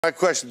My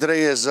question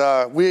today is,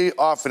 we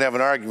often have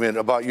an argument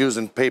about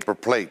using paper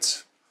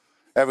plates.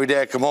 Every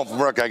day I come home from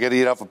work, I get to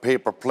eat off a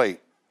paper plate.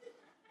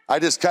 I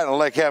just kind of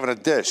like having a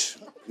dish,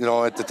 you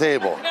know, at the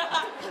table.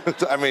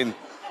 I mean,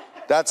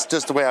 that's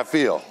just the way I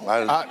feel.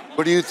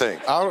 What do you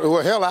think?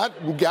 Well, hell,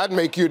 I'd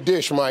make you a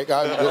dish, Mike.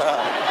 Thank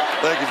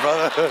you,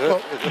 brother.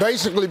 Well,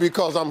 basically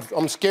because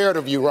I'm scared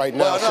of you right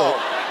now. Well,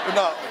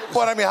 no.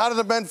 But I mean, how do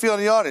the men feel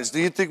in the audience? Do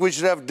you think we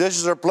should have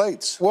dishes or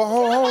plates? Well,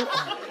 hold.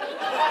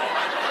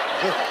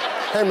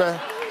 Hey,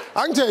 man,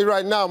 I can tell you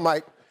right now,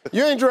 Mike,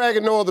 you ain't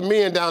dragging no other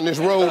men down this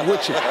road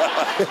with you.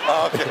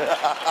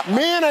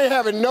 Men ain't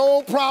having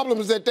no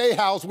problems at their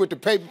house with the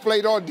paper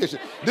plate or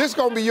dishes. This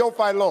gonna be your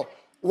fight alone.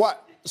 Why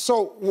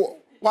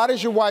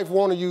does your wife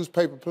want to use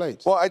paper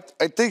plates? Well, I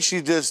think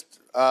she just,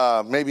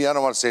 maybe, I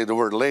don't want to say the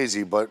word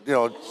lazy, but, you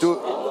know,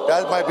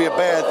 that might be a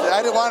bad thing.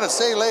 I didn't want to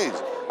say lazy.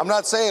 I'm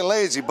not saying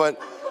lazy, but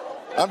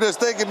I'm just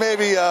thinking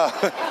maybe,